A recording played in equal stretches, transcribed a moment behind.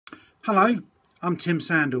Hello, I'm Tim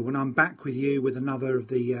Sandle and I'm back with you with another of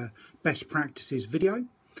the best practices video.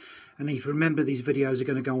 And if you remember, these videos are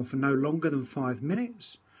going to go on for no longer than 5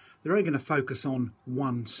 minutes. They're only going to focus on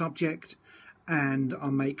one subject and I'll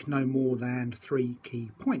make no more than 3 key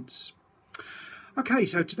points. Okay,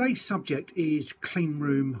 so today's subject is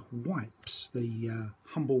cleanroom wipes, the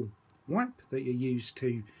humble wipe that you use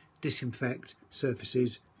to disinfect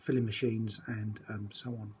surfaces, filling machines and so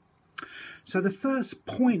on. So the first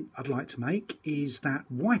point I'd like to make is that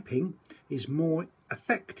wiping is more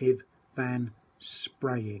effective than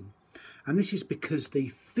spraying. And this is because the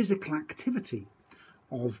physical activity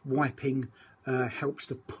of wiping helps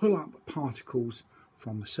to pull up particles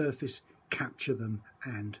from the surface, capture them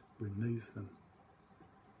and remove them.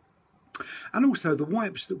 And also the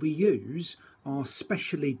wipes that we use are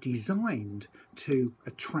specially designed to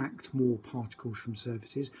attract more particles from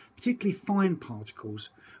surfaces, particularly fine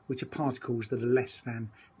particles, which are particles that are less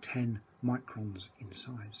than 10 microns in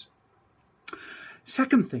size.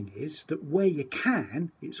 Second thing is that where you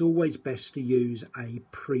can, it's always best to use a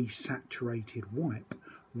pre-saturated wipe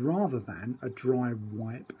rather than a dry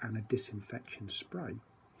wipe and a disinfection spray.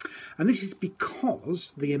 And this is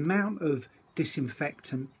because the amount of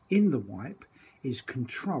disinfectant in the wipe is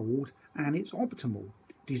controlled and it's optimal,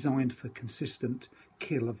 designed for consistent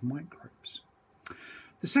kill of microbes.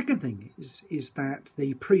 The second thing is that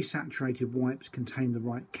the pre-saturated wipes contain the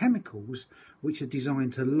right chemicals which are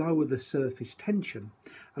designed to lower the surface tension,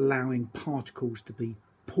 allowing particles to be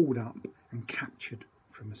pulled up and captured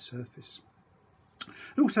from a surface.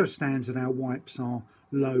 It also stands that our wipes are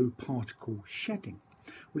low particle shedding,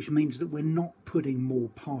 which means that we're not putting more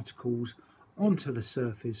particles onto the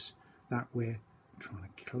surface that we're trying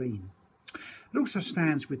to clean. It also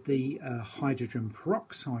stands with the hydrogen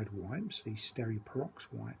peroxide wipes, these stereoperox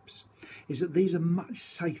wipes, is that these are much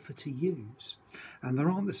safer to use and there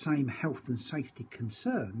aren't the same health and safety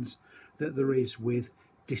concerns that there is with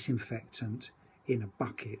disinfectant in a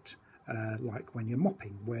bucket, like when you're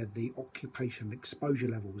mopping, where the occupational exposure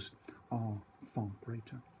levels are far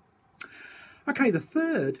greater. Okay, the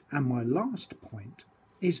third and my last point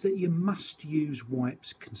is that you must use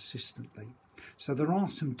wipes consistently. So there are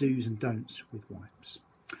some do's and don'ts with wipes.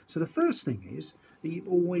 So the first thing is that you've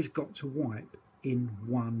always got to wipe in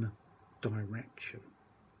one direction.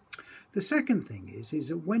 The second thing is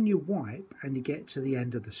that when you wipe and you get to the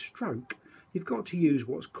end of the stroke, you've got to use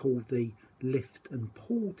what's called the lift and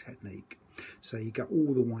pull technique. So you go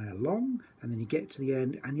all the way along and then you get to the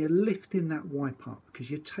end and you're lifting that wipe up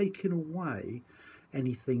because you're taking away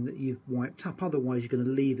anything that you've wiped up. Otherwise you're going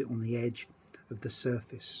to leave it on the edge of the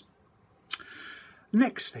surface.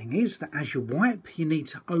 Next thing is that as you wipe, you need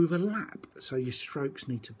to overlap. So your strokes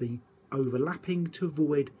need to be overlapping to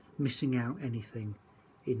avoid missing out anything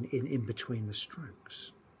in between the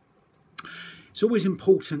strokes. It's always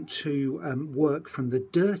important to work from the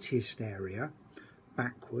dirtiest area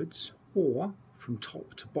backwards, or from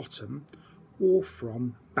top to bottom, or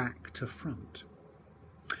from back to front.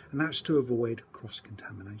 And that's to avoid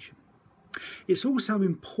cross-contamination. It's also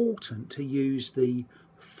important to use the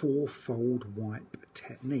four-fold wipe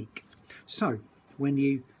technique. So when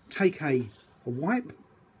you take a wipe,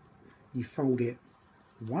 you fold it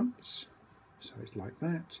once, so it's like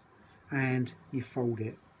that, and you fold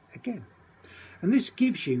it again. And this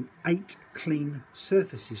gives you 8 clean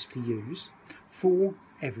surfaces to use for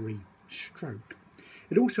every stroke.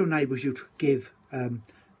 It also enables you to give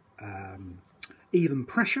even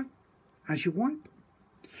pressure as you wipe,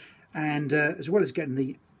 and as well as getting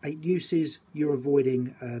the 8 uses, you're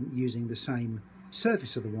avoiding using the same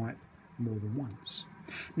surface of the wipe more than once.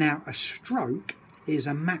 Now a stroke is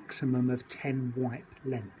a maximum of 10 wipe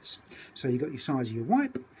lengths. So you've got your size of your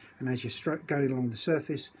wipe, and as you're going along the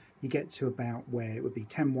surface you get to about where it would be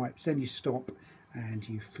 10 wipes, then you stop and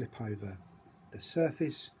you flip over the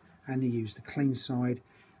surface and you use the clean side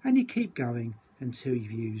and you keep going until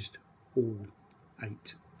you've used all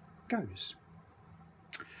 8 goes.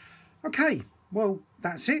 Okay, well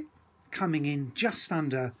that's it, coming in just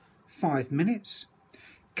under 5 minutes.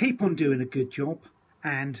 Keep on doing a good job,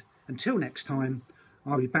 and until next time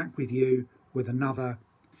I'll be back with you with another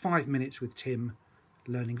 5 minutes with Tim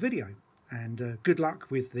learning video, and good luck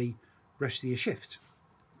with the rest of your shift.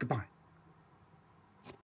 Goodbye.